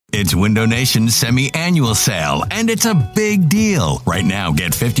It's Window Nation's semi-annual sale, and it's a big deal. Right now,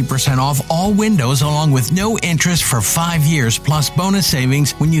 get 50% off all windows along with no interest for 5 years plus bonus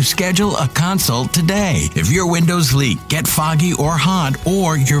savings when you schedule a consult today. If your windows leak, get foggy or hot,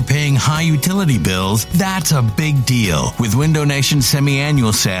 or you're paying high utility bills, that's a big deal. With Window Nation's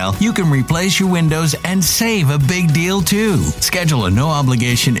semi-annual sale, you can replace your windows and save a big deal too. Schedule a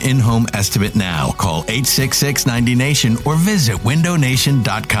no-obligation in-home estimate now. Call 866-90NATION or visit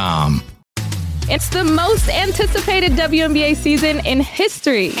windownation.com. It's the most anticipated WNBA season in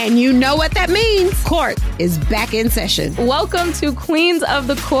history. And you know what that means. Court is back in session. Welcome to Queens of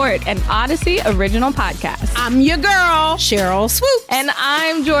the Court, an Odyssey original podcast. I'm your girl, Cheryl Swoop. And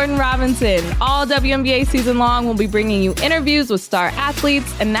I'm Jordan Robinson. All WNBA season long, we'll be bringing you interviews with star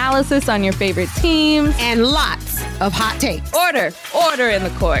athletes, analysis on your favorite teams, and lots of hot takes. Order in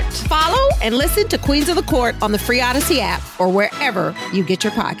the court. Follow and listen to Queens of the Court on the free Odyssey app or wherever you get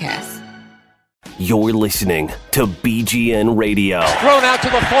your podcasts. You're listening to BGN Radio. Thrown out to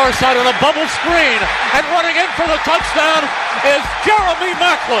the far side of the bubble screen, and running in for the touchdown is Jeremy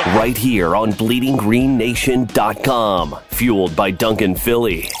Maclin. Right here on BleedingGreenNation.com. Fueled by Duncan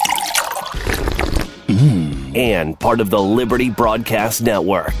Philly. And part of the Liberty Broadcast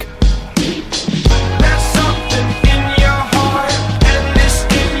Network. There's something in your heart, and this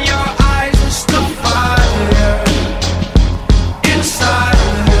in your eyes is the fire inside.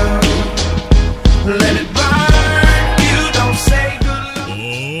 Let it burn, you don't say good.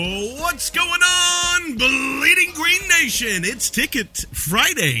 Oh, what's going on, Bleeding Green Nation? It's Ticket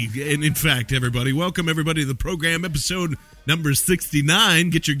Friday. And in fact, everybody, welcome everybody to the program, episode number 69.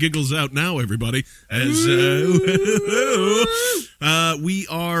 Get your giggles out now, everybody. As we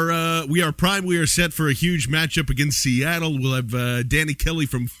are primed. We are set for a huge matchup against Seattle. We'll have Danny Kelly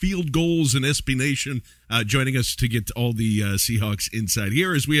from Field Goals and SB Nation joining us to get all the Seahawks inside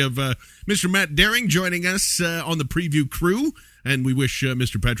here, as we have Mr. Matt Daring joining us on the preview crew. And we wish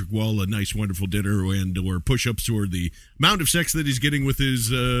Mr. Patrick Wall a nice, wonderful dinner or push-ups or the amount of sex that he's getting with his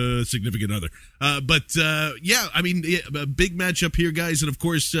significant other. Yeah, I mean, a big matchup here, guys. And, of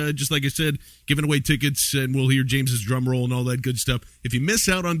course, just like I said, giving away tickets, and we'll hear James's drum roll and all that good stuff. If you miss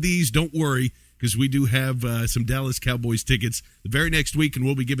out on these, don't worry, because we do have some Dallas Cowboys tickets the very next week, and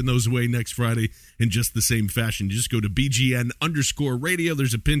we'll be giving those away next Friday in just the same fashion. You just go to BGN_radio.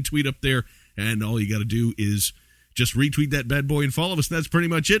 There's a pinned tweet up there, and all you got to do is just retweet that bad boy and follow us. And that's pretty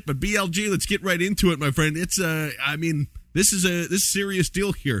much it. But BLG, let's get right into it, my friend. It's this is a serious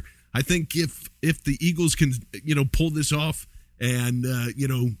deal here. I think if the Eagles can pull this off and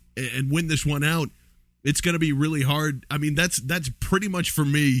and win this one out, it's going to be really hard. I mean, that's pretty much for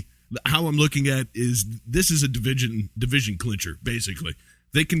me how I'm looking at is this is a division clincher basically.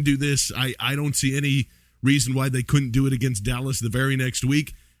 They can do this. I don't see any reason why they couldn't do it against Dallas the very next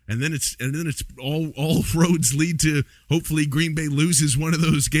week. And then it's all roads lead to hopefully Green Bay loses one of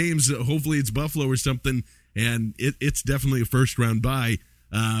those games. Hopefully it's Buffalo or something, and it's definitely a first round bye.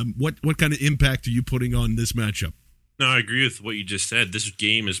 What kind of impact are you putting on this matchup? No, I agree with what you just said. This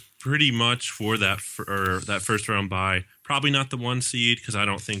game is pretty much for that first round bye. Probably not the 1 seed because I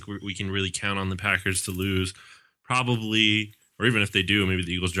don't think we can really count on the Packers to lose. Probably, or even if they do, maybe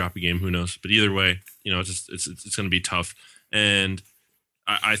the Eagles drop a game. Who knows? But either way, it's going to be tough. And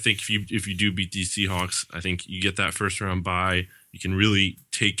I think if you do beat these Seahawks, I think you get that first round bye. You can really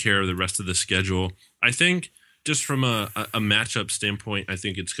take care of the rest of the schedule. I think just from a matchup standpoint, I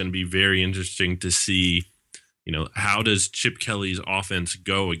think it's going to be very interesting to see, how does Chip Kelly's offense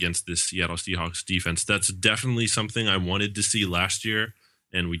go against this Seattle Seahawks defense? That's definitely something I wanted to see last year,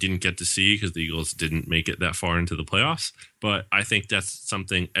 and we didn't get to see because the Eagles didn't make it that far into the playoffs. But I think that's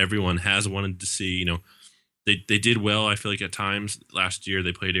something everyone has wanted to see. They did well, I feel like, at times. Last year,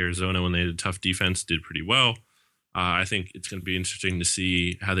 they played Arizona when they had a tough defense, did pretty well. I think it's going to be interesting to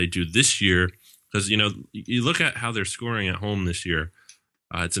see how they do this year because, you look at how they're scoring at home this year.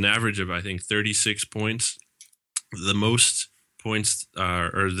 It's an average of, I think, 36 points. The most points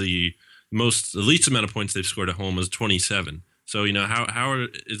the least amount of points they've scored at home is 27. So,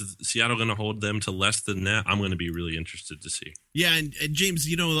 is Seattle going to hold them to less than that? I'm going to be really interested to see. Yeah, and James,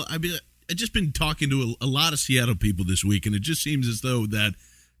 I've just been talking to a lot of Seattle people this week, and it just seems as though that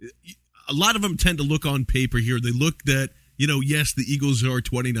a lot of them tend to look on paper here. They look that, yes, the Eagles are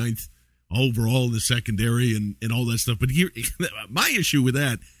 29th overall in the secondary and all that stuff. But here, my issue with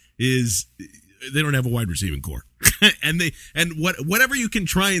that is they don't have a wide receiving core. and whatever you can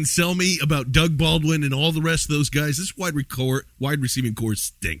try and sell me about Doug Baldwin and all the rest of those guys, this wide receiving core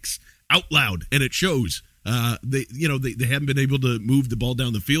stinks out loud, and it shows. They haven't been able to move the ball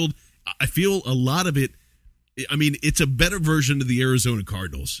down the field. I feel a lot of it I mean, it's a better version of the Arizona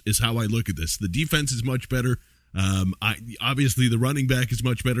Cardinals is how I look at this. The defense is much better. Obviously, the running back is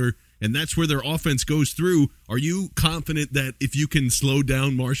much better, and that's where their offense goes through. Are you confident that if you can slow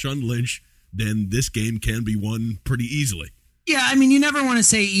down Marshawn Lynch, then this game can be won pretty easily? Yeah, I mean, you never want to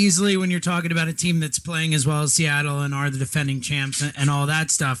say easily when you're talking about a team that's playing as well as Seattle and are the defending champs and all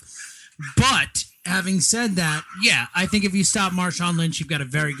that stuff. But having said that, yeah, I think if you stop Marshawn Lynch, you've got a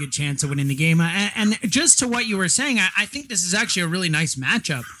very good chance of winning the game. And just to what you were saying, I think this is actually a really nice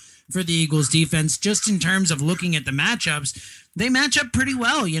matchup for the Eagles defense, just in terms of looking at the matchups. They match up pretty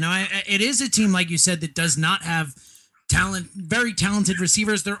well. You know, it is a team, like you said, that does not have very talented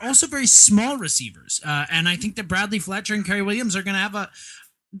receivers. They're also very small receivers. And I think that Bradley Fletcher and Kerry Williams are going to have a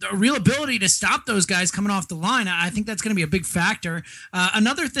real ability to stop those guys coming off the line. I think that's going to be a big factor.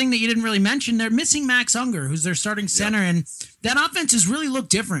 Another thing that you didn't really mention, they're missing Max Unger, who's their starting center, and that offense has really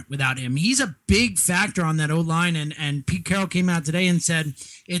looked different without him. He's a big factor on that O-line, and Pete Carroll came out today and said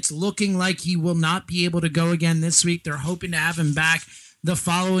it's looking like he will not be able to go again this week. They're hoping to have him back the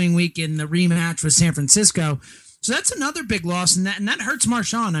following week in the rematch with San Francisco. So that's another big loss, and that hurts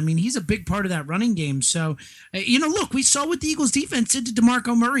Marshawn. I mean, he's a big part of that running game. So, look, we saw what the Eagles defense did to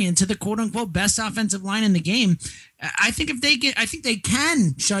DeMarco Murray and to the quote-unquote best offensive line in the game. I think they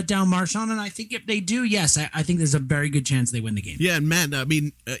can shut down Marshawn, and I think if they do, yes, I think there's a very good chance they win the game. Yeah, and Matt, I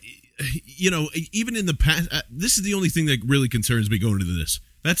mean, even in the past, this is the only thing that really concerns me going into this.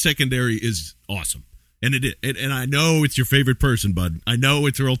 That secondary is awesome. And and I know it's your favorite person, bud. I know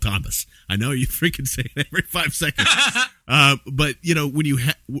it's Earl Thomas. I know you freaking say it every 5 seconds. But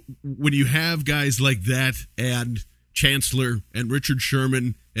when you have guys like that and Chancellor and Richard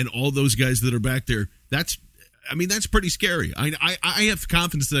Sherman and all those guys that are back there, that's pretty scary. I have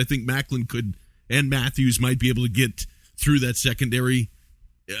confidence that I think Macklin could and Matthews might be able to get through that secondary.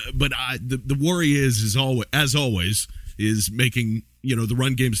 But the worry is always making the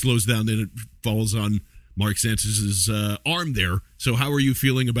run game slows down, then it falls on Mark Sanchez's arm there. So how are you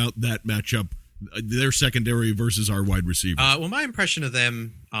feeling about that matchup, their secondary versus our wide receiver? Well, my impression of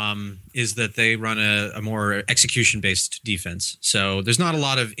them is that they run a more execution-based defense. So there's not a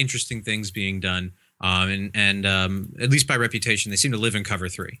lot of interesting things being done. And at least by reputation, they seem to live in cover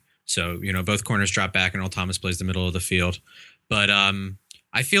 3. So, both corners drop back and Earl Thomas plays the middle of the field. But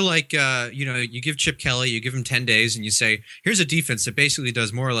I feel like, you give Chip Kelly, you give him 10 days and you say, here's a defense that basically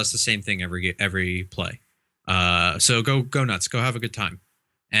does more or less the same thing every play. So go nuts, go have a good time.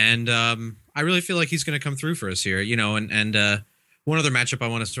 And I really feel like he's going to come through for us here, and one other matchup I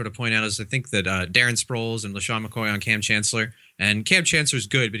want to sort of point out is I think that Darren Sproles and LaShawn McCoy on Cam Chancellor, and Cam Chancellor's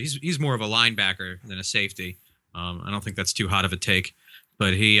good, but he's more of a linebacker than a safety. I don't think that's too hot of a take.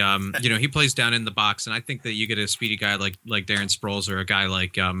 But he, he plays down in the box, and I think that you get a speedy guy like Darren Sproles or a guy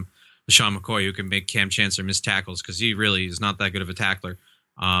like LaShawn McCoy who can make Cam Chancellor miss tackles because he really is not that good of a tackler.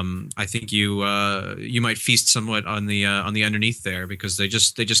 I think you might feast somewhat on the underneath there because they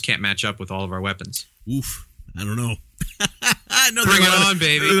just can't match up with all of our weapons. Oof, I don't know. I know Bring it on,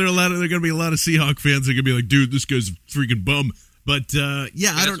 baby. There are going to be a lot of Seahawk fans that are going to be like, dude, this guy's a freaking bum. But, I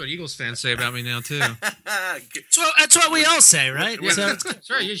don't... That's what Eagles fans say about me now, too. That's what we all say, right? So,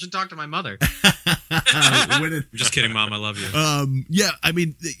 that's right. You should talk to my mother. I'm just kidding, Mom. I love you. Yeah, I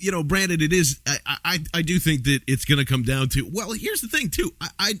mean, Brandon, it is... I do think that it's going to come down to... Well, here's the thing, too.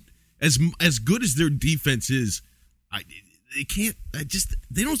 As good as their defense is, they can't...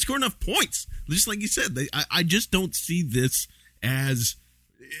 They don't score enough points. Just like you said, I just don't see this as...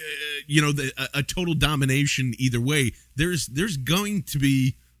 a total domination either way. There's going to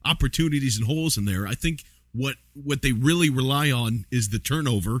be opportunities and holes in there. I think what they really rely on is the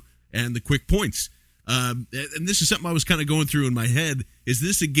turnover and the quick points. And this is something I was kind of going through in my head. Is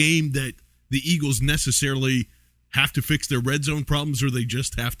this a game that the Eagles necessarily have to fix their red zone problems, or they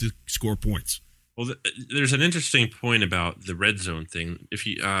just have to score points? Well, there's an interesting point about the red zone thing. If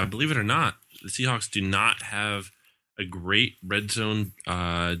you believe it or not, the Seahawks do not have a great red zone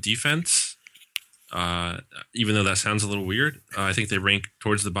defense, even though that sounds a little weird. I think they rank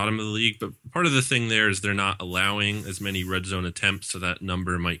towards the bottom of the league, but part of the thing there is they're not allowing as many red zone attempts, so that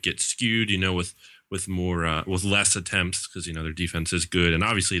number might get skewed, with more with less attempts because their defense is good, and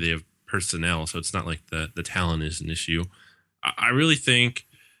obviously they have personnel, so it's not like the talent is an issue. I really think,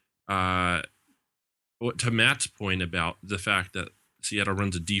 to Matt's point about the fact that Seattle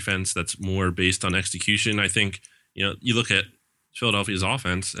runs a defense that's more based on execution, I think. You look at Philadelphia's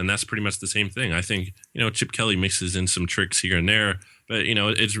offense, and that's pretty much the same thing. I think, Chip Kelly mixes in some tricks here and there, but,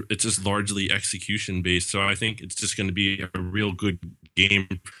 it's just largely execution-based. So I think it's just going to be a real good game.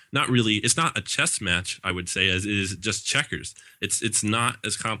 It's not a chess match, I would say, as it is just checkers. It's not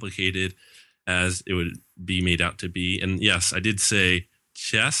as complicated as it would be made out to be. And yes, I did say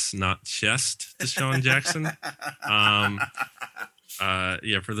chess, not chest, Deshaun Jackson.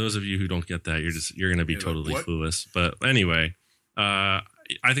 Yeah, for those of you who don't get that, you're going to be totally clueless. But anyway, I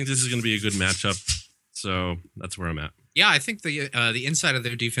think this is going to be a good matchup. So that's where I'm at. Yeah, I think the inside of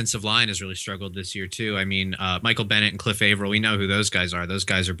their defensive line has really struggled this year too. I mean, Michael Bennett and Cliff Averill, we know who those guys are. Those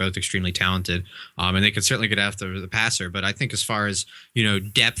guys are both extremely talented, and they can certainly get after the passer. But I think as far as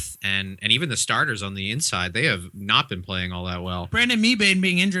depth and even the starters on the inside, they have not been playing all that well. Brandon Mebane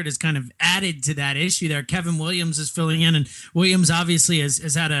being injured has kind of added to that issue there. Kevin Williams is filling in, and Williams obviously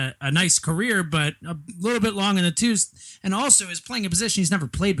has had a nice career, but a little bit long in the tooth, and also is playing a position he's never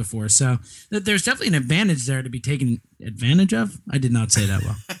played before. So there's definitely an advantage there to be taken advantage of. I did not say that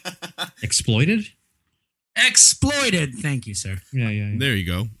well. Exploited. Thank you, sir. Yeah. There you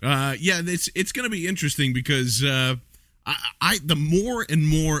go. It's going to be interesting because I the more and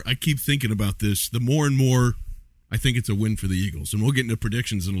more I keep thinking about this, the more and more I think it's a win for the Eagles. And we'll get into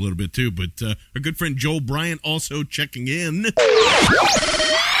predictions in a little bit too. But our good friend Joel Bryant also checking in.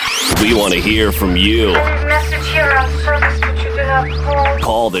 We want to hear from you.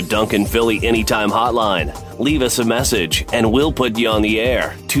 Call the Duncan Philly Anytime Hotline. Leave us a message, and we'll put you on the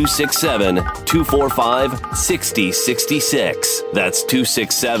air. 267-245-6066. That's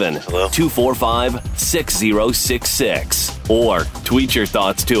 267-245-6066. Or tweet your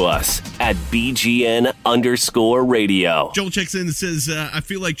thoughts to us at BGN_radio. Joel checks in and says, I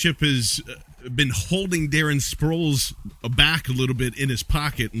feel like Chip has been holding Darren Sproles back a little bit in his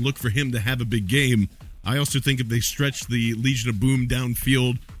pocket and look for him to have a big game. I also think if they stretch the Legion of Boom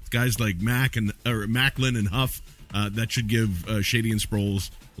downfield, guys like Macklin and Huff, that should give Shady and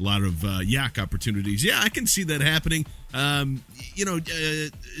Sproles a lot of yak opportunities. Yeah, I can see that happening.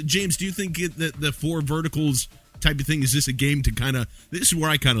 James, do you think that the four verticals type of thing, is this a game to this is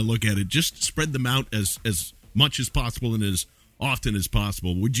where I kind of look at it, just spread them out as much as possible and as often as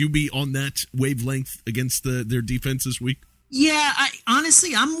possible. Would you be on that wavelength against their defense this week? Yeah,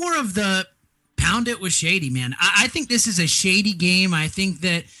 I'm more of the pound it with Shady, man. I think this is a Shady game. I think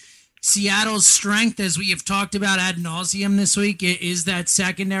that Seattle's strength, as we have talked about ad nauseum this week, is that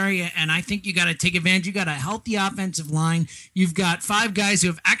secondary, and I think you got to take advantage. You got a healthy offensive line. You've got five guys who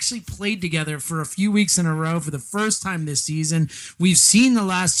have actually played together for a few weeks in a row for the first time this season. We've seen the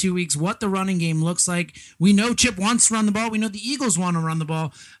last 2 weeks what the running game looks like. We know Chip wants to run the ball. We know the Eagles want to run the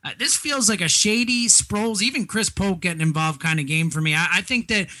ball. This feels like a Shady, Sproles, even Chris Polk getting involved kind of game for me. I think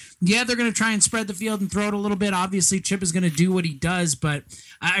that, yeah, they're going to try and spread the field and throw it a little bit. Obviously, Chip is going to do what he does, but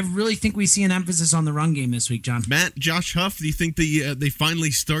I really think we see an emphasis on the run game this week, John. Matt, Josh Huff, do you think they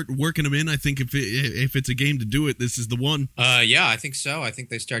finally start working him in? I think if it's a game to do it, this is the one. Yeah, I think so. I think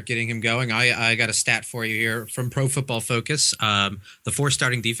they start getting him going. I got a stat for you here from Pro Football Focus. The four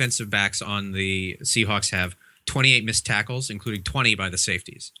starting defensive backs on the Seahawks have 28 missed tackles, including 20 by the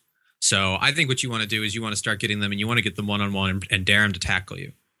safeties. So I think what you want to do is you want to start getting them and you want to get them one-on-one and dare them to tackle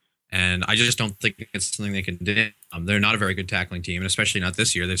you. And I just don't think it's something they can do. They're not a very good tackling team, and especially not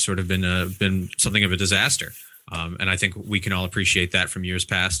this year. They've sort of been something of a disaster. And I think we can all appreciate that from years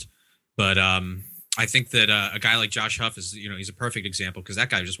past. But I think that a guy like Josh Huff is, he's a perfect example because that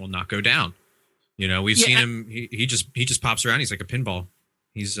guy just will not go down. We've seen him. He just pops around. He's like a pinball.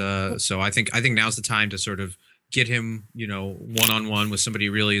 He's so I think now's the time to sort of get him, one-on-one with somebody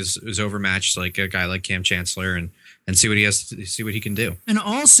who really is overmatched, like a guy like Cam Chancellor, and see what he can do. And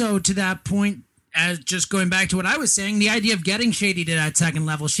also to that point, as just going back to what I was saying, the idea of getting Shady to that second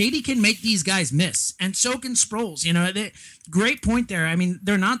level, Shady can make these guys miss, and so can Sproles. Great point there. I mean,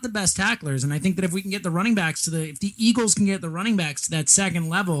 they're not the best tacklers, and I think that if we can get the running backs if the Eagles can get the running backs to that second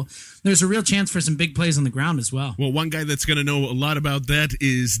level, there's a real chance for some big plays on the ground as well. Well, one guy that's going to know a lot about that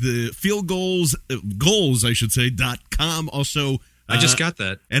is the field goals, .com. Also, I just got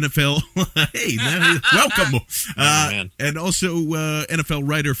that. NFL. Hey, welcome. And also NFL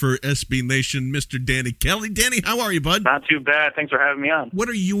writer for SB Nation, Mr. Danny Kelly. Danny, how are you, bud? Not too bad. Thanks for having me on. What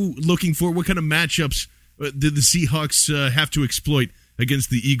are you looking for? What kind of matchups did the Seahawks have to exploit against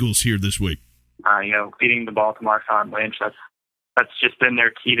the Eagles here this week? Beating the ball to Marshawn Lynch. That's just been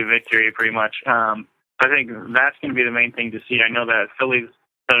their key to victory, pretty much. I think that's going to be the main thing to see. I know that Philly's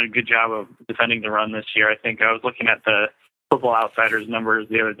done a good job of defending the run this year. I think I was looking at the Football Outsiders numbers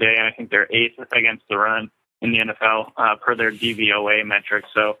the other day, and I think they're 8th against the run in the NFL per their DVOA metric.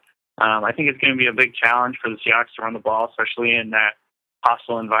 So I think it's going to be a big challenge for the Seahawks to run the ball, especially in that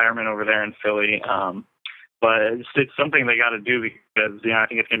hostile environment over there in Philly. But it's something they got to do because I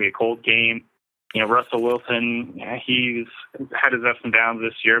think it's going to be a cold game. Russell Wilson, he's had his ups and downs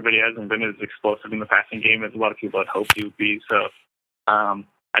this year, but he hasn't been as explosive in the passing game as a lot of people had hoped he would be. So I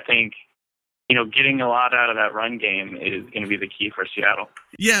think getting a lot out of that run game is going to be the key for Seattle.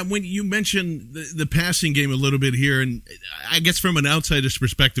 Yeah, when you mentioned the passing game a little bit here, and I guess from an outsider's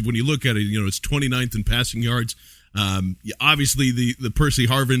perspective, when you look at it, it's 29th in passing yards. Obviously, the Percy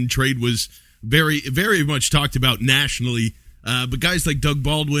Harvin trade was very, very much talked about nationally. But guys like Doug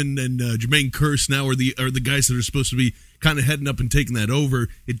Baldwin and Jermaine Kearse now are the guys that are supposed to be kind of heading up and taking that over.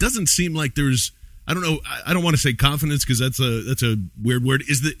 It doesn't seem like there's, I don't know, I don't want to say confidence because that's a weird word.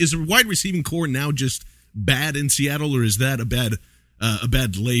 Is the wide receiving core now just bad in Seattle, or is that a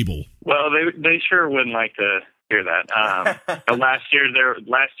bad label? Well, they sure wouldn't like to hear that. Last year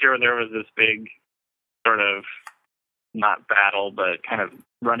there was this big sort of not battle, but kind of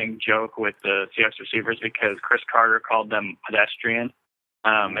running joke with the Seahawks receivers because Chris Carter called them pedestrian.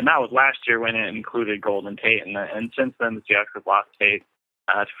 And that was last year when it included Golden Tate. And since then, the Seahawks have lost Tate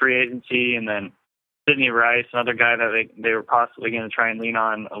to free agency. And then Sidney Rice, another guy that they were possibly going to try and lean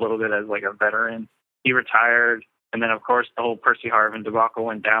on a little bit as like a veteran, he retired. And then, of course, the whole Percy Harvin debacle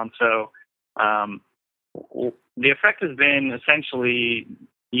went down. So the effect has been essentially,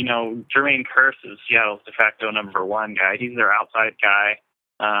 Jermaine Kearse is Seattle's de facto number one guy. He's their outside guy.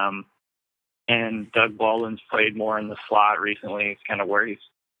 And Doug Baldwin's played more in the slot recently. It's kind of where he's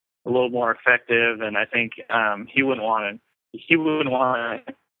a little more effective. And I think he wouldn't want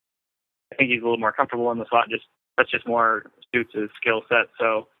to. I think he's a little more comfortable in the slot. That's just more suits his skill set.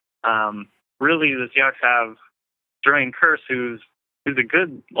 So really, the Seahawks have Jermaine Kearse, who's a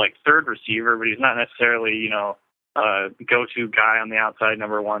good third receiver, but he's not necessarily go-to guy on the outside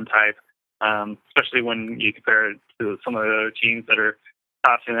number one type. Especially when you compare it to some of the other teams that are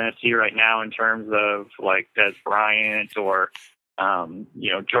tops in the NFC right now in terms of like Des Bryant or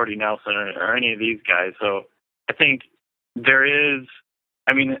Jordy Nelson or any of these guys. So I think there is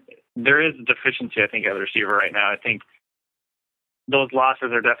a deficiency, I think, at the receiver right now. I think those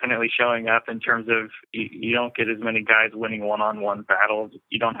losses are definitely showing up in terms of you don't get as many guys winning one-on-one battles.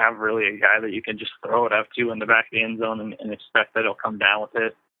 You don't have really a guy that you can just throw it up to in the back of the end zone and expect that he'll come down with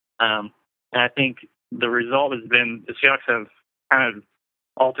it. And I think the result has been the Seahawks have kind of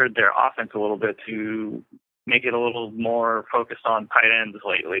altered their offense a little bit to make it a little more focused on tight ends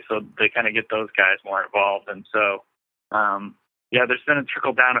lately. So they kind of get those guys more involved. And so, there's been a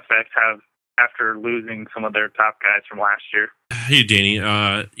trickle-down effect after losing some of their top guys from last year. Hey, Danny,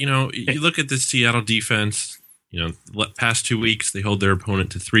 you look at the Seattle defense, past 2 weeks, they hold their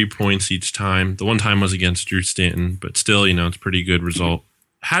opponent to 3 points each time. The one time was against Drew Stanton, but still, it's a pretty good result.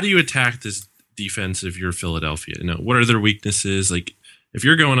 How do you attack this defense if you're Philadelphia? What are their weaknesses? Like, if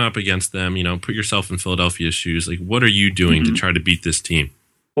you're going up against them, put yourself in Philadelphia's shoes. Like, what are you doing to try to beat this team?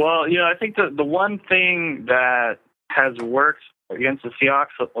 Well, I think the one thing that has worked against the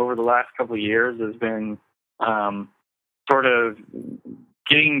Seahawks over the last couple of years has been sort of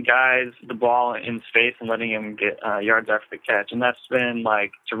getting guys the ball in space and letting them get yards after the catch. And that's been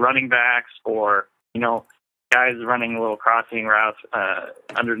like to running backs or, guys running little crossing routes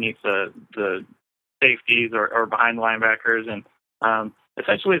underneath the safeties or behind the linebackers. And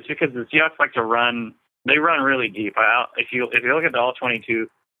essentially it's because the Seahawks like to run. They run really deep. If you look at the All-22,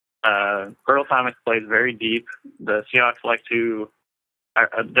 Earl Thomas plays very deep. The Seahawks like to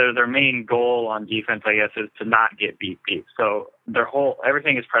their main goal on defense, I guess, is to not get beat deep. So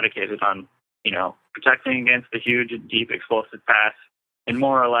everything is predicated on protecting against the huge, deep, explosive pass, and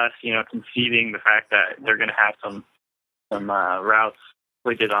more or less conceding the fact that they're going to have some routes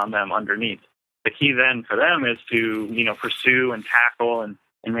completed on them underneath. The key then for them is to pursue and tackle and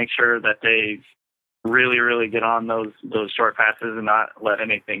make sure that they really, really get on those short passes and not let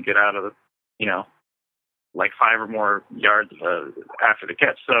anything get out of 5 or more yards after the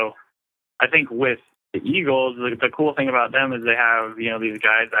catch. So I think with the Eagles, the cool thing about them is they have these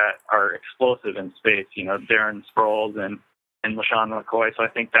guys that are explosive in space. Darren Sproles and LaShawn McCoy. So I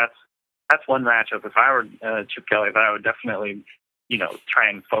think that's one matchup. If I were Chip Kelly, that I would definitely try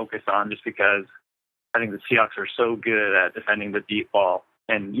and focus on, just because I think the Seahawks are so good at defending the deep ball.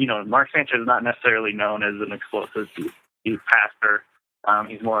 And, Mark Sanchez is not necessarily known as an explosive deep passer.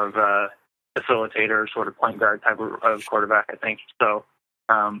 He's more of a facilitator, sort of point guard type of quarterback, I think. So,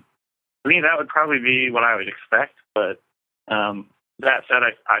 for me, that would probably be what I would expect. But that said,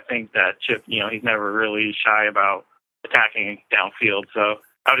 I think that Chip, he's never really shy about attacking downfield. So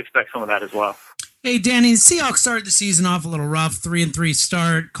I would expect some of that as well. Hey, Danny, the Seahawks started the season off a little rough, 3-3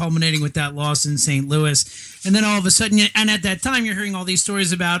 start, culminating with that loss in St. Louis. And then all of a sudden, and at that time, you're hearing all these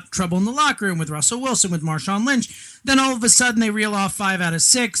stories about trouble in the locker room with Russell Wilson, with Marshawn Lynch. Then all of a sudden, they reel off 5 out of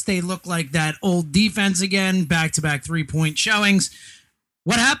 6. They look like that old defense again, back-to-back 3-point showings.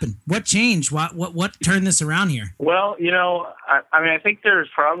 What happened? What changed? What turned this around here? Well, I think there's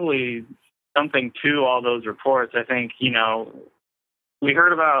probably something to all those reports. I think, you know, we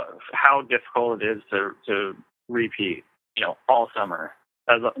heard about how difficult it is to repeat, you know, all summer.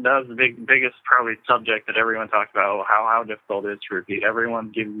 That was the biggest probably subject that everyone talked about, how difficult it is to repeat.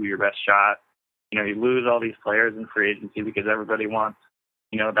 Everyone gives you your best shot. You know, you lose all these players in free agency because everybody wants,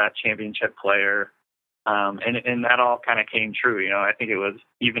 you know, that championship player. And that all kind of came true. You know, I think it was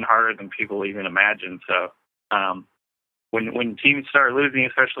even harder than people even imagined. So when teams start losing,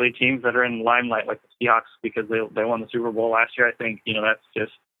 especially teams that are in the limelight like the Seahawks because they won the Super Bowl last year, I think, you know, that's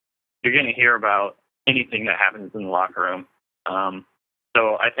just, you're going to hear about anything that happens in the locker room.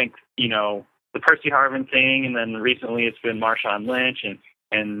 So I think, you know, the Percy Harvin thing, and then recently it's been Marshawn Lynch,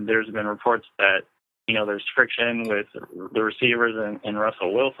 and there's been reports that, you know, there's friction with the receivers and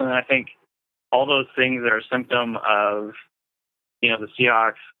Russell Wilson. I think all those things are a symptom of, you know, the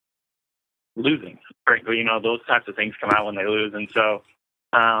Seahawks losing. Frankly, you know, those types of things come out when they lose. And so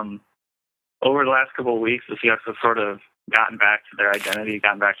over the last couple of weeks, the Seahawks have sort of gotten back to their identity,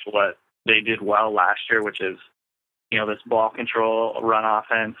 gotten back to what they did well last year, which is, you know, this ball control run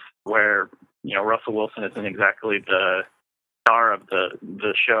offense where, you know, Russell Wilson isn't exactly the star of the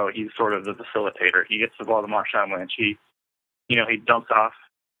show. He's sort of the facilitator. He gets the ball to Marshawn Lynch. He dumps off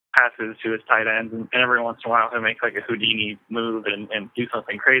passes to his tight ends, and every once in a while he'll make like a Houdini move and do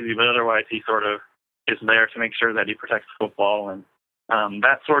something crazy, but otherwise he sort of is there to make sure that he protects the football. And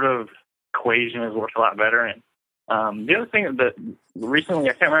that sort of equation has worked a lot better. And the other thing that recently,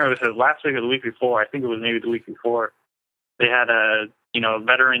 I can't remember if it was last week or the week before, I think it was maybe the week before, they had a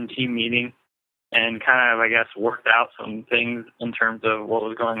veteran team meeting and kind of, I guess, worked out some things in terms of what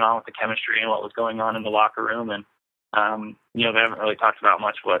was going on with the chemistry and what was going on in the locker room. And, you know, they haven't really talked about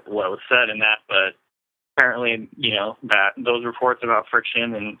much what was said in that, but apparently, you know, that those reports about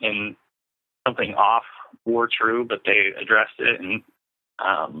friction and something off were true, but they addressed it. And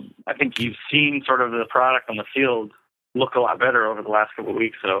I think you've seen sort of the product on the field look a lot better over the last couple of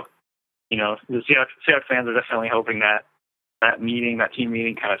weeks. So, you know, the Seahawks fans are definitely hoping that team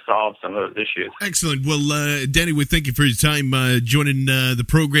meeting kind of solves some of those issues. Excellent. Well, Danny, we thank you for your time joining the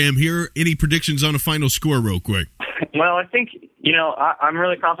program here. Any predictions on a final score real quick? Well, I think, you know, I'm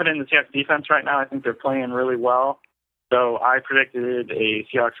really confident in the Seahawks defense right now. I think they're playing really well. So I predicted a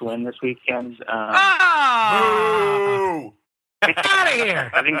Seahawks win this weekend. Boo! Get out of here!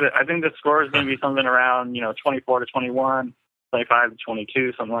 I think the score is going to be something around, you know, 24-21,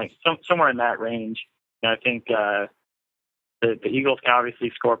 25-22, somewhere in that range. And I think the Eagles can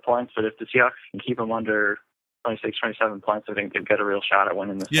obviously score points, but if the Seahawks can keep them under 26, 27 points, I think they've got a real shot at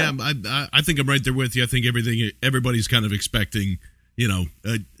winning this game. I think I'm right there with you. I think everybody's kind of expecting, you know,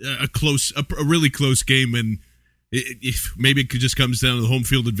 a really close game, and maybe it just comes down to the home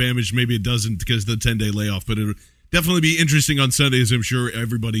field advantage. Maybe it doesn't because of the 10-day layoff, but it'll definitely be interesting on Sundays. I'm sure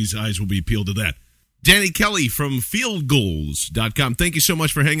everybody's eyes will be peeled to that. Danny Kelly from fieldgoals.com. Thank you so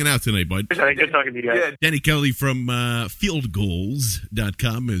much for hanging out tonight, bud. Good talking to you guys. Yeah. Danny Kelly from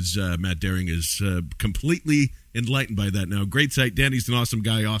fieldgoals.com, as Matt Daring is completely enlightened by that now. Great site. Danny's an awesome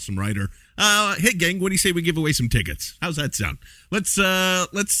guy, awesome writer. Hey, gang, what do you say we give away some tickets? How's that sound? Let's do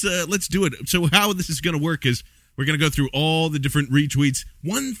it. So how this is going to work is we're going to go through all the different retweets.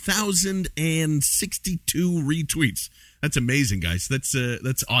 1,062 retweets. That's amazing, guys. That's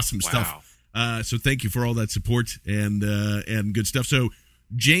awesome stuff. So thank you for all that support and good stuff. So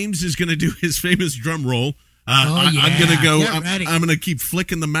James is going to do his famous drum roll. I'm going to go. I'm going to keep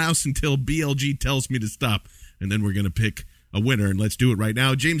flicking the mouse until BLG tells me to stop, and then we're going to pick a winner. And let's do it right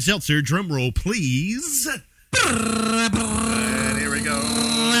now. James Zeltzer, drum roll, please. And here we go.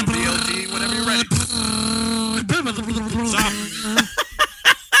 BLG, whenever you're ready. Stop.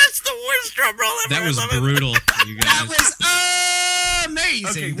 That's the worst drum roll ever. That was brutal, you guys. That was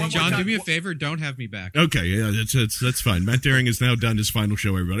amazing. Okay, John, do me a favor. Don't have me back. Okay, yeah, that's fine. Matt Daring has now done his final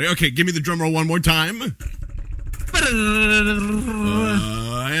show, everybody. Okay, give me the drum roll one more time. And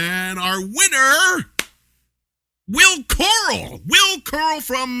our winner, Will Coral. Will Coral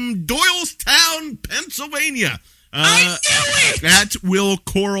from Doylestown, Pennsylvania. I knew it! At Will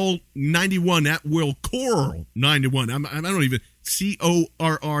Coral 91. At Will Coral 91. I don't even...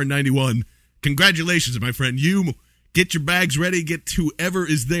 CORR 91. Congratulations, my friend. You get your bags ready. Get whoever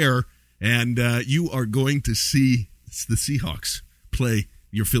is there. And you are going to see the Seahawks play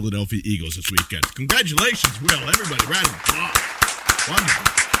your Philadelphia Eagles this weekend. Congratulations, Will. Everybody, round of applause. Wonderful.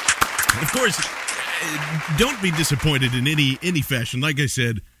 And of course, don't be disappointed in any fashion. Like I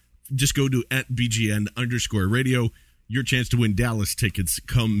said, just go to @BGN_radio. Your chance to win Dallas tickets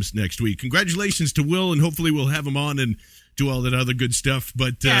comes next week. Congratulations to Will, and hopefully we'll have him on and do all that other good stuff.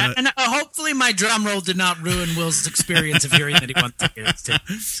 But and hopefully my drum roll did not ruin Will's experience of hearing that he won tickets. So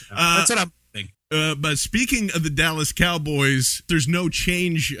that's what I'm But speaking of the Dallas Cowboys, there's no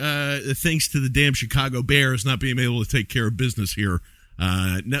change thanks to the damn Chicago Bears not being able to take care of business here.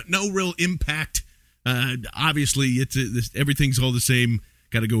 No real impact. Obviously, everything's all the same.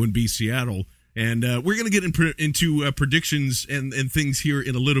 Got to go and be Seattle. And we're going to get into predictions and things here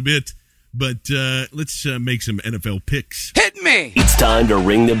in a little bit. But let's make some NFL picks. Hit me! It's time to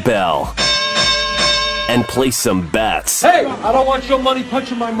ring the bell and place some bets. Hey, I don't want your money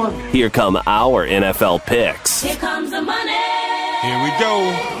punching my money. Here come our NFL picks. Here comes the money. Here we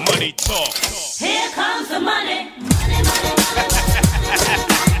go. Money talk. Here comes the money.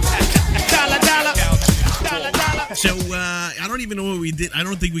 So I don't even know what we did. I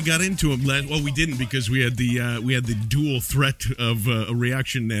don't think we got into them. Well, we didn't because we had the dual threat of a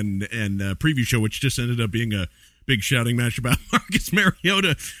reaction and preview show, which just ended up being a big shouting match about Marcus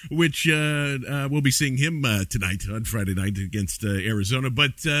Mariota, which we'll be seeing him tonight on Friday night against Arizona.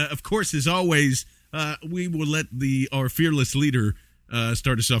 But of course, as always, we will let our fearless leader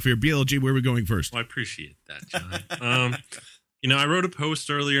start us off here. BLG, where are we going first? Well, I appreciate that, John. I wrote a post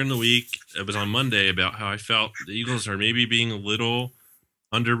earlier in the week. It was on Monday about how I felt the Eagles are maybe being a little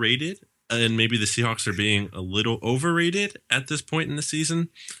underrated and maybe the Seahawks are being a little overrated at this point in the season.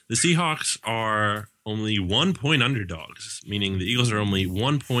 The Seahawks are only 1 point underdogs, meaning the Eagles are only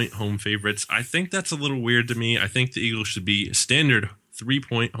 1 point home favorites. I think that's a little weird to me. I think the Eagles should be standard 3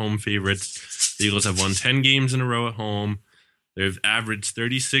 point home favorites. The Eagles have won 10 games in a row at home. They've averaged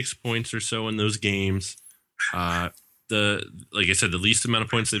 36 points or so in those games. Like I said, the least amount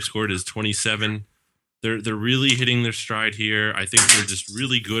of points they've scored is 27. They're really hitting their stride here. I think they're just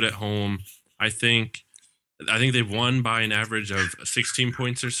really good at home. I think they've won by an average of 16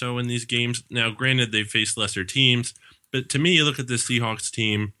 points or so in these games. Now, granted, they've faced lesser teams, but to me, you look at the Seahawks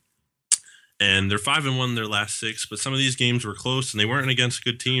team, and they're 5-1 in their last 6. But some of these games were close, and they weren't against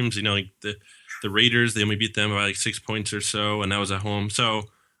good teams. Like the Raiders, they only beat them by like 6 points or so, and that was at home. So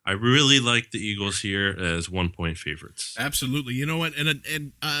I really like the Eagles here as 1 point favorites. Absolutely. You know what?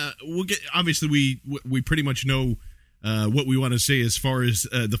 And we'll get. Obviously, we pretty much know what we want to say as far as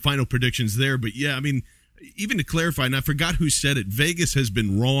the final predictions there. But yeah, I mean, even to clarify, and I forgot who said it. Vegas has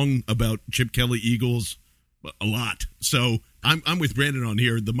been wrong about Chip Kelly Eagles a lot. So I'm with Brandon on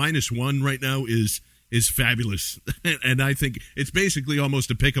here. The -1 right now is fabulous, and I think it's basically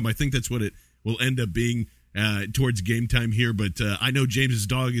almost a pick 'em. I think that's what it will end up being towards game time here, but I know James's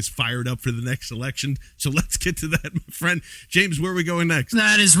dog is fired up for the next election, so let's get to that, my friend. James, where are we going next?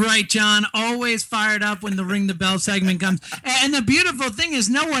 That is right, John. Always fired up when the Ring the Bell segment comes. And the beautiful thing is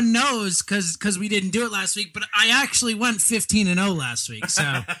no one knows because we didn't do it last week, but I actually went 15-0 last week,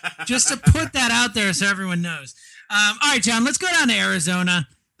 so just to put that out there so everyone knows. All right, John, let's go down to Arizona.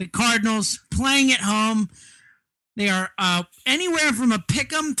 The Cardinals playing at home. They are anywhere from a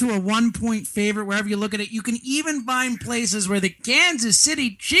pick-em to a 1 point favorite, wherever you look at it. You can even find places where the Kansas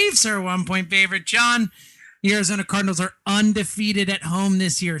City Chiefs are a 1 point favorite. John, the Arizona Cardinals are undefeated at home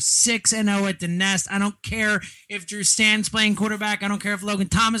this year, 6-0 at the Nest. I don't care if Drew Stanton's playing quarterback. I don't care if Logan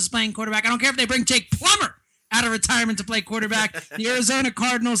Thomas is playing quarterback. I don't care if they bring Jake Plummer out of retirement to play quarterback. The Arizona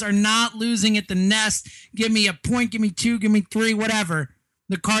Cardinals are not losing at the Nest. Give me a point, give me 2, give me 3, whatever.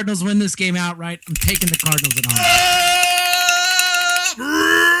 The Cardinals win this game outright. I'm taking the Cardinals at home.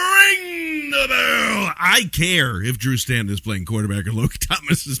 Ring the bell. I care if Drew Stanton is playing quarterback or Logan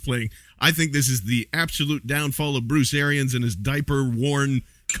Thomas is playing. I think this is the absolute downfall of Bruce Arians and his diaper-worn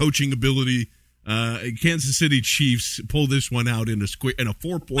coaching ability. Kansas City Chiefs pull this one out in a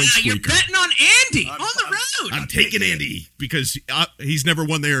 4-point squeaker. You're betting on Andy on the road. I'm taking Andy because he's never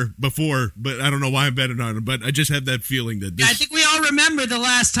won there before, but I don't know why I'm betting on him. But I just have that feeling that this. I think we all remember the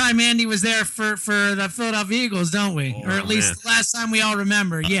last time Andy was there for the Philadelphia Eagles, don't we? Or at least the last time we all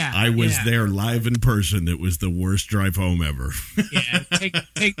remember. Yeah, I was there live in person. It was the worst drive home ever. Yeah,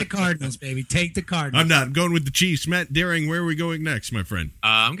 take the Cardinals, baby. Take the Cardinals. I'm not. I'm going with the Chiefs. Matt Daring, where are we going next, my friend?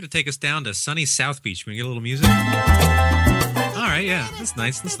 I'm going to take us down to sunny South Beach. Can we get a little music? All right, yeah, that's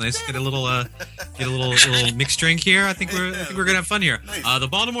nice. That's nice. Get a little mixed drink here. I think we're gonna have fun here. The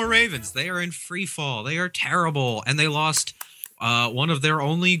Baltimore Ravens, they are in free fall. They are terrible, and they lost one of their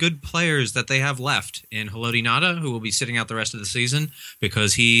only good players that they have left in Haloti Ngata, who will be sitting out the rest of the season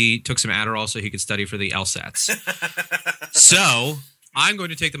because he took some Adderall so he could study for the LSATs. So I'm going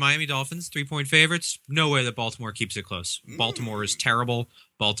to take the Miami Dolphins, 3-point favorites. No way that Baltimore keeps it close. Baltimore is terrible.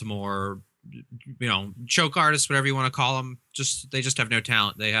 Baltimore, choke artists, whatever you want to call them. They just have no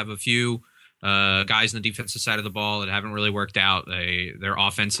talent. They have a few guys on the defensive side of the ball that haven't really worked out. Their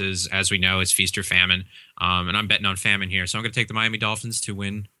offenses, as we know, is feast or famine. And I'm betting on famine here. So I'm going to take the Miami Dolphins to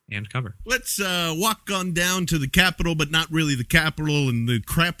win and cover. Let's walk on down to the Capitol, but not really the Capitol, and the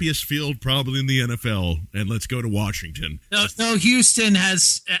crappiest field probably in the NFL, and let's go to Washington. No, Houston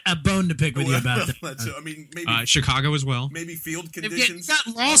has a bone to pick with you about that. I mean, maybe Chicago as well. Maybe field conditions.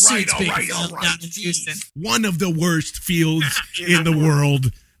 Got lawsuits all right. down in Houston. One of the worst fields in the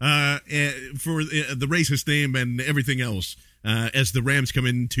world for the racist name and everything else as the Rams come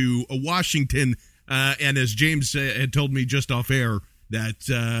into Washington. And as James had told me just off air,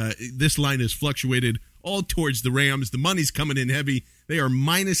 that this line has fluctuated all towards the Rams. The money's coming in heavy. They are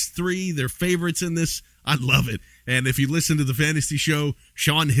 -3. They're favorites in this. I love it. And if you listen to the fantasy show,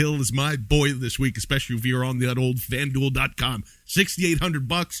 Sean Hill is my boy this week, especially if you're on that old FanDuel.com.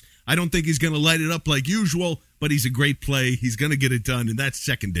 $6,800. I don't think he's going to light it up like usual, but he's a great play. He's going to get it done, and that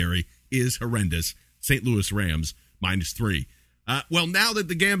secondary is horrendous. St. Louis Rams, -3. Well, now that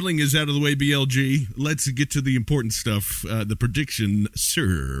the gambling is out of the way, BLG, let's get to the important stuff. The prediction,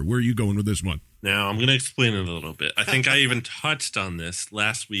 sir. Where are you going with this one? Now, I'm going to explain it a little bit. I think I even touched on this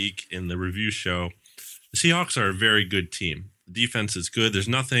last week in the review show. The Seahawks are a very good team. The defense is good. There's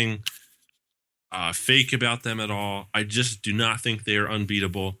nothing fake about them at all. I just do not think they are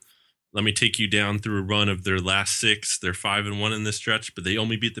unbeatable. Let me take you down through a run of their last 6. They're 5-1 in this stretch, but they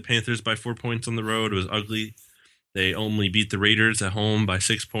only beat the Panthers by 4 points on the road. It was ugly. They only beat the Raiders at home by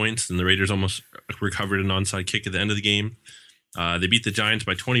 6 points, and the Raiders almost recovered an onside kick at the end of the game. They beat the Giants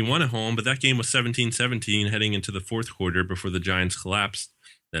by 21 at home, but that game was 17-17 heading into the fourth quarter before the Giants collapsed.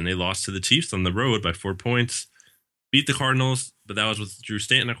 Then they lost to the Chiefs on the road by 4 points. Beat the Cardinals, but that was with Drew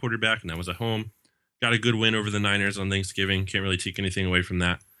Stanton at quarterback, and that was at home. Got a good win over the Niners on Thanksgiving. Can't really take anything away from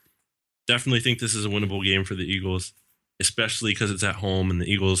that. Definitely think this is a winnable game for the Eagles, especially because it's at home, and the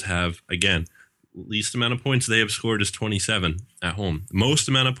Eagles have, again, least amount of points they have scored is 27 at home. Most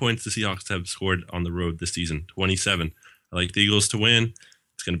amount of points the Seahawks have scored on the road this season, 27. I like the Eagles to win.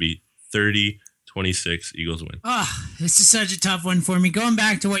 It's going to be 30-26. Eagles win. Oh, this is such a tough one for me. Going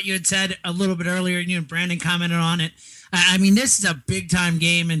back to what you had said a little bit earlier, and you and Brandon commented on it. I mean, this is a big-time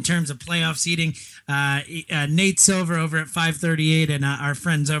game in terms of playoff seeding. Nate Silver over at 538 and our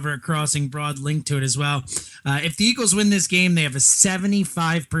friends over at Crossing Broad linked to it as well. If the Eagles win this game, they have a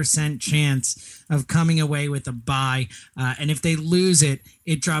 75% chance of coming away with a bye. And if they lose it,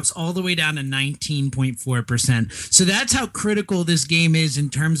 it drops all the way down to 19.4%. So that's how critical this game is in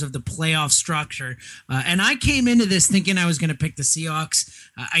terms of the playoff structure. And I came into this thinking I was going to pick the Seahawks.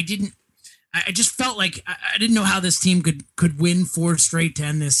 I just felt like I didn't know how this team could win 4 straight to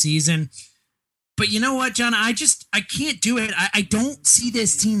end this season. But you know what, John? I can't do it. I don't see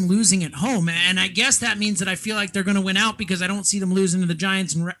this team losing at home. And I guess that means that I feel like they're going to win out because I don't see them losing to the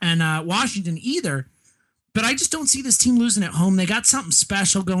Giants and Washington either. But I just don't see this team losing at home. They got something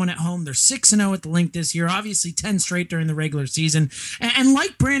special going at home. They're 6-0 at the Link this year. Obviously 10 straight during the regular season. And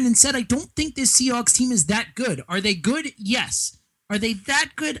like Brandon said, I don't think this Seahawks team is that good. Are they good? Yes. Are they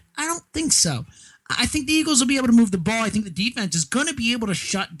that good? I don't think so. I think the Eagles will be able to move the ball. I think the defense is going to be able to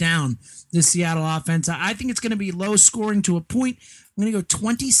shut down the Seattle offense. I think it's going to be low scoring to a point. I'm going to go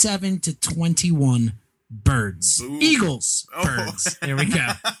 27-21 Birds. Ooh. Eagles. Birds. There we go.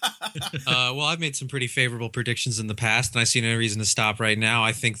 Well, I've made some pretty favorable predictions in the past, and I see no reason to stop right now.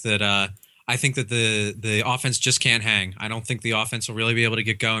 I think that the offense just can't hang. I don't think the offense will really be able to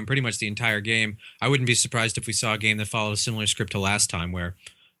get going pretty much the entire game. I wouldn't be surprised if we saw a game that followed a similar script to last time where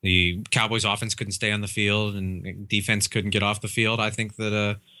the Cowboys offense couldn't stay on the field and defense couldn't get off the field. I think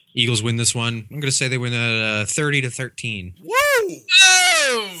that Eagles win this one. I'm going to say they win 30-13. Woo!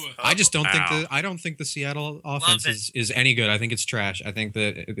 I just don't think the Seattle offense is any good. I think it's trash. I think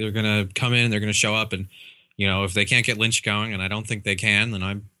that they're going to come in, they're going to show up, and if they can't get Lynch going, and I don't think they can,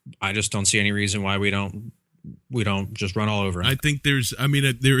 then I just don't see any reason why we don't just run all over him. I think there is a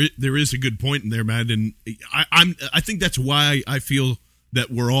good point in there, Matt, and I think that's why I feel that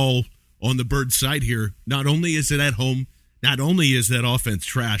we're all on the Bird side here. Not only is it at home, not only is that offense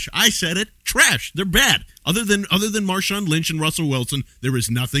trash. I said it, trash. They're bad. Other than Marshawn Lynch and Russell Wilson, there is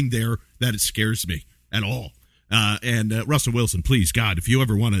nothing there that it scares me at all. And Russell Wilson, please, God, if you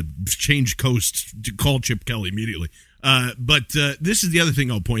ever want to change coast, call Chip Kelly immediately. But this is the other thing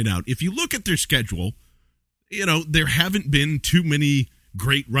I'll point out. If you look at their schedule, there haven't been too many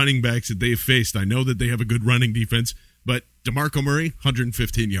great running backs that they've faced. I know that they have a good running defense, but DeMarco Murray,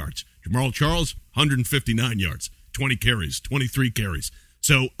 115 yards. Jamal Charles, 159 yards, 20 carries, 23 carries.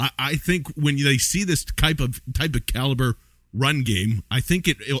 So I think when they see this type of caliber run game, I think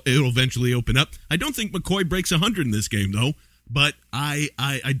it'll eventually open up. I don't think McCoy breaks 100 in this game, though, but I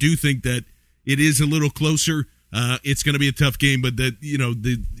do think that it is a little closer. It's going to be a tough game, but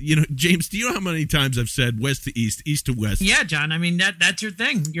James, do you know how many times I've said west to east, east to west? Yeah, John. I mean, that's your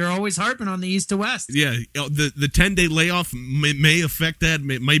thing. You're always harping on the east to west. Yeah, the 10-day layoff may affect that.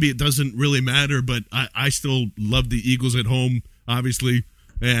 Maybe it doesn't really matter, but I still love the Eagles at home, obviously,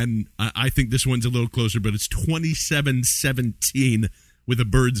 and I think this one's a little closer, but it's 27-17 with a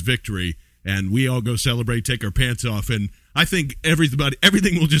Birds victory, and we all go celebrate, take our pants off, and I think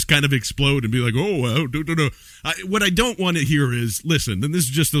everything will just kind of explode and be like, oh, no. What I don't want to hear is, listen, and this is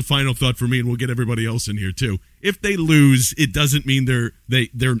just the final thought for me, and we'll get everybody else in here too. If they lose, it doesn't mean they're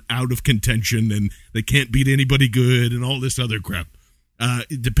out of contention and they can't beat anybody good and all this other crap.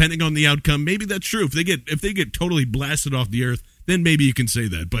 Depending on the outcome, maybe that's true. If they get totally blasted off the earth, then maybe you can say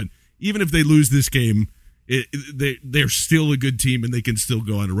that. But even if they lose this game, they're still a good team, and they can still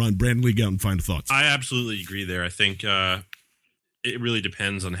go on a run. Brandon, league out and final thoughts. I absolutely agree there. I think it really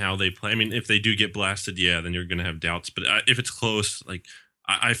depends on how they play. I mean, if they do get blasted, yeah, then you're going to have doubts. But if it's close, like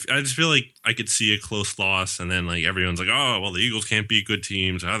I just feel like I could see a close loss, and then like everyone's like, oh, well, the Eagles can't beat good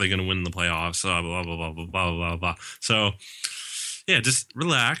teams. How are they going to win the playoffs? Blah, blah, blah, blah, blah, blah, blah, blah. So, yeah, just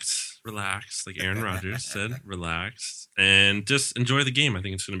relax, like Aaron Rodgers said, relax, and just enjoy the game. I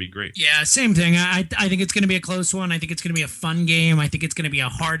think it's going to be great. Yeah, same thing. I think it's going to be a close one. I think it's going to be a fun game. I think it's going to be a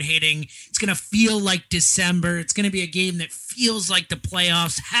hard-hitting. It's going to feel like December. It's going to be a game that feels like the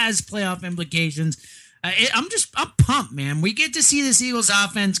playoffs, has playoff implications. I'm pumped, man. We get to see this Eagles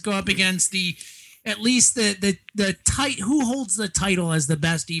offense go up against at least the who holds the title as the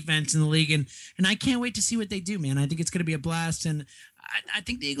best defense in the league, and I can't wait to see what they do, man. I think it's going to be a blast, and I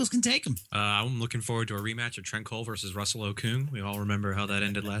think the Eagles can take them. I'm looking forward to a rematch of Trent Cole versus Russell Okung. We all remember how that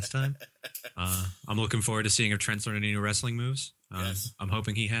ended last time. I'm looking forward to seeing if Trent's learned any new wrestling moves. Yes. I'm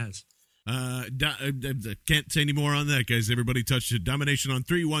hoping he has. Can't say any more on that, guys. Everybody touched it. Domination on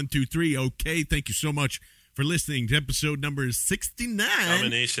 3, 1, 2, 3. Okay, thank you so much for listening to episode number 69.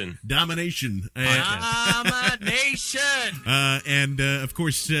 Domination. And of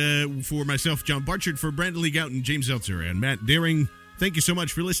course, for myself, John Barchard, for Brandon Lee Gouton, James Zeltzer, and Matt Daring, thank you so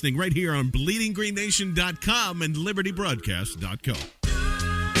much for listening right here on BleedingGreenNation.com and LibertyBroadcast.com.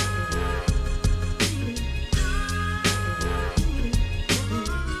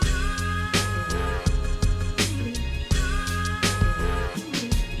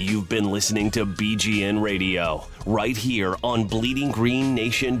 You've been listening to BGN Radio, right here on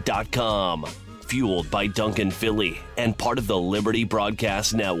BleedingGreenNation.com. Fueled by Duncan Philly and part of the Liberty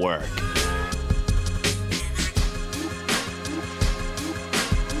Broadcast Network.